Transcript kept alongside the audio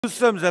Nous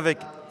sommes avec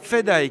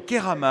Fedai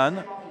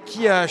Kahraman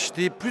qui a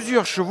acheté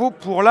plusieurs chevaux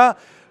pour la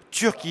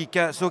Turquie.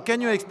 So can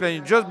you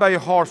explain, just buy a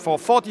horse for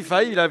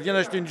 45, il vient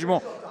d'acheter une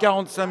jument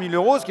 45 000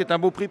 euros, ce qui est un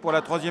beau prix pour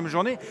la troisième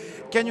journée.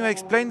 Can you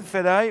explain,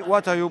 Fedai,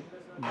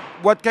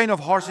 what kind of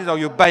horses are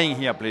you buying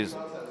here, please?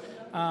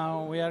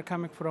 We are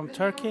coming from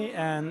Turkey,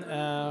 and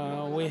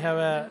we have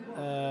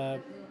a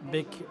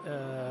big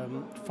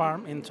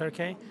farm in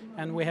Turkey,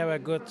 and we have a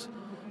good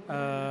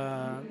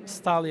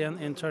stallion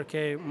in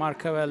Turkey,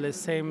 Markavelli,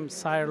 same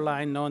sire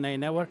line, no nay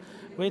never.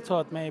 We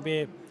thought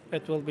maybe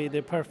it will be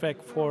the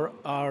perfect for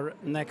our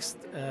next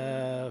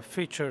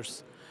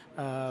features.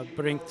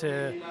 Bring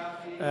to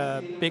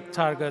big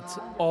targets.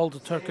 All the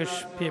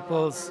Turkish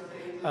people's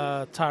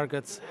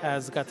targets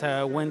has got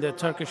to win the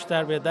Turkish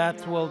Derby.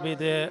 That will be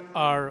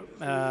our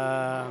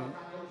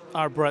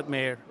bred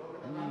mare.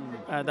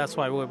 That's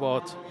why we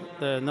bought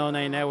the no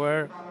nay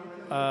never,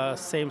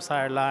 same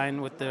sire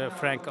line with the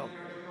Franco.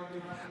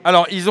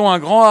 Alors, ils ont un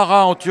grand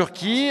haras en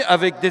Turquie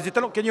avec des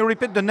étalons. Can you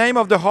repeat the name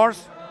of the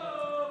horse?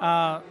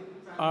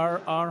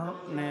 Our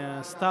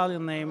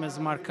stallion name is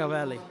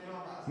Markavelli.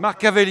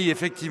 Markavelli,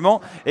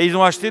 effectivement. Et ils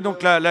ont acheté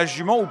donc la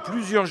jument ou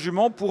plusieurs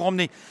juments pour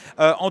emmener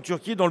en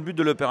Turquie dans le but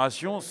de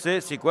l'opération.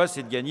 C'est quoi?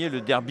 C'est de gagner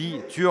le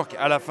derby turc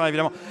à la fin,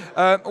 évidemment.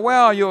 Where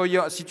are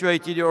you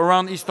situated?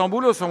 Around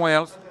Istanbul or somewhere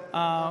else?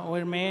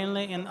 We're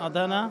mainly in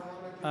Adana,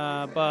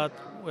 but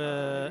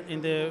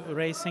in the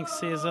racing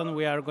season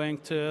we are going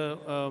to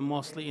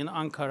mostly in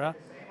Ankara,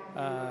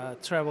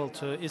 travel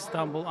to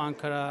Istanbul,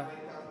 Ankara.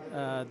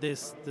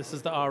 This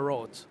is our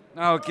road.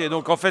 Ah ok,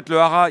 donc en fait le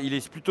haras il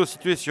est plutôt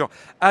situé sur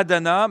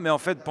Adana, mais en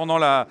fait pendant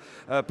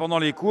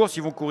les courses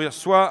ils vont courir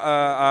soit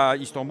à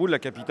Istanbul, la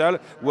capitale,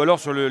 ou alors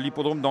sur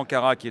l'hippodrome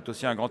d'Ankara qui est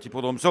aussi un grand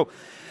hippodrome.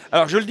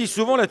 Alors je le dis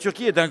souvent, la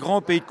Turquie est un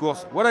grand pays de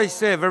course. What I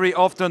say very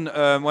often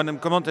when I'm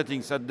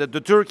commentating that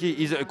the Turkey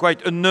is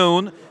quite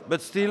unknown,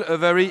 but still a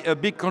very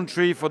big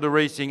country for the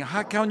racing.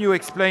 How can you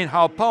explain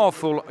how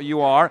powerful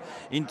you are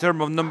in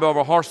terms of number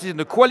of horses and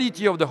the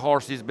quality of the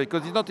horses?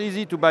 Because it's not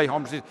easy to buy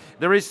horses.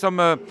 There is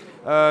some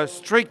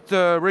strict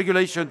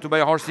regulation to buy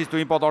horses, to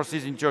import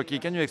horses in Turkey.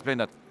 Can you explain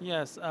that?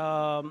 Yes,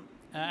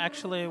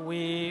 actually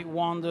we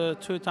won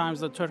 2 times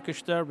the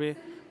Turkish Derby,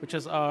 which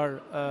is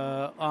our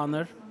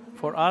honor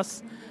for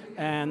us.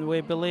 And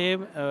we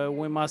believe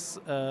we must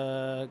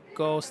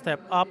go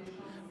step up,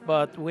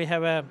 but we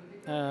have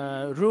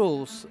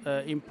rules,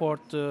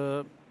 import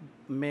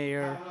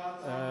mare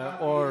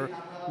or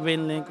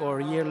winling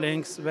or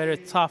yearlings, very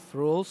tough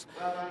rules,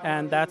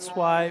 and that's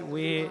why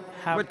we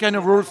have... What kind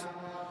of rules?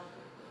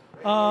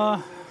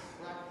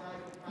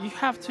 You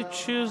have to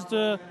choose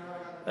the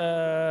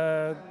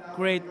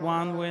grade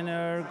 1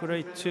 winner,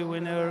 grade 2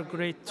 winner,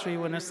 grade 3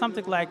 winner,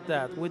 something like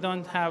that. We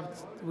don't have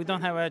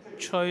a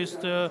choice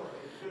to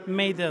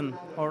maiden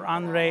or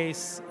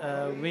unraced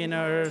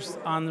winners,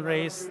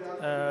 unraced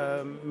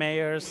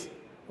mares,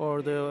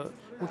 or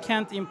we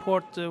can't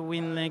import the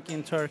winling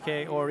in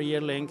Turkey or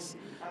yearlings.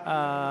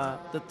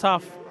 The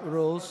tough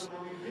rules.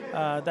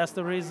 That's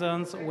the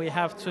reasons we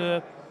have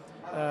to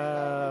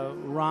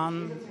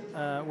run.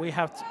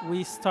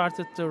 We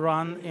started to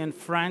run in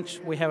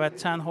French. We have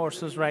 10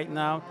 horses right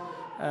now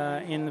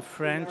in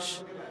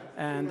French,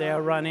 and they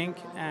are running.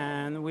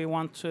 And we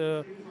want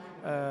to.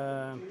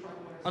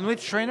 On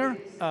which trainer?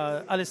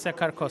 Alicja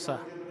Karkosa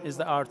is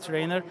our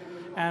trainer,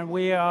 and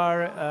we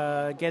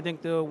are getting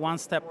the one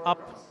step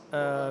up.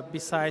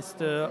 Besides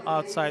the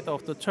outside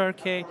of the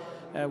Turkey,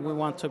 we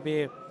want to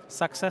be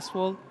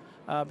successful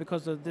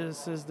because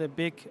this is the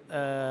big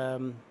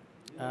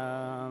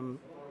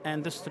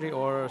industry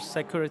or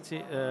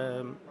security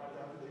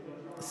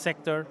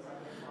sector.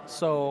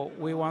 So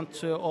we want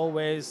to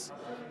always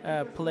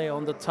play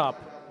on the top.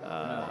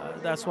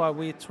 That's why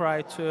we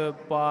try to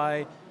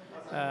buy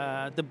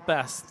the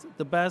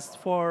best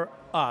for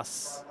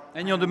us.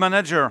 And you're the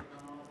manager?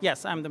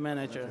 Yes, I'm the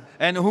manager.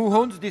 And who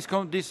owns this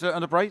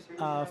enterprise?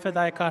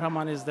 Fedai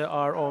Kahraman is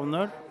our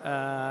owner,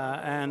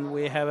 and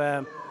we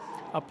have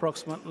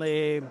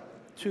approximately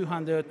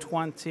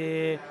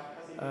 220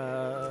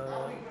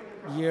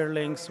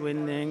 yearlings,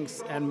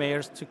 winlings, and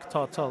mares to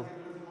total.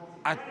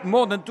 At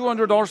more than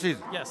 200 horses?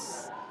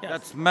 Yes.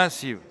 That's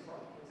massive.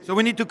 So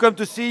we need to come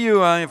to see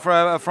you for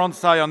a front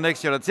sire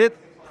next year, that's it?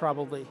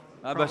 Probably.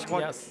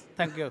 Yes,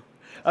 thank you.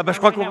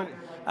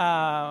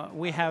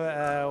 We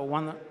have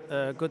one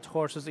good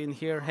horses in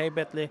here,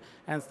 Heybetli,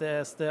 and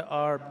that's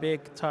our big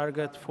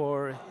target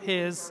for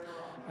his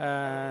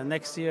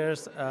next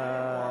year's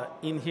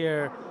in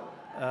here.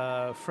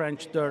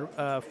 French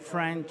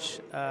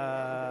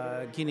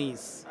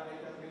guineas,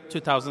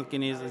 2,000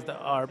 guineas is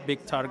our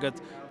big target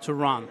to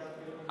run.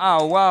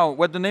 Ah wow!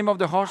 What's the name of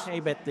the horse?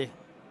 Heybetli.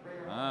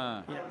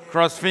 Ah. Yes.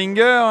 Cross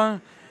finger.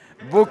 Hein?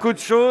 Beaucoup de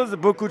choses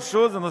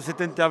dans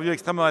cette interview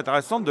extrêmement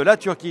intéressante de la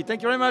Turquie.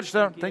 Thank you very much,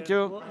 sir. Thank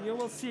you. Well, you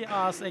will see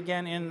us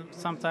again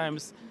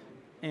sometimes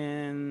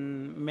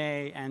in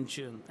May and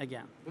June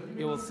again.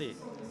 You will see.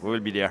 We will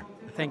be there.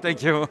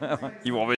 Thank you.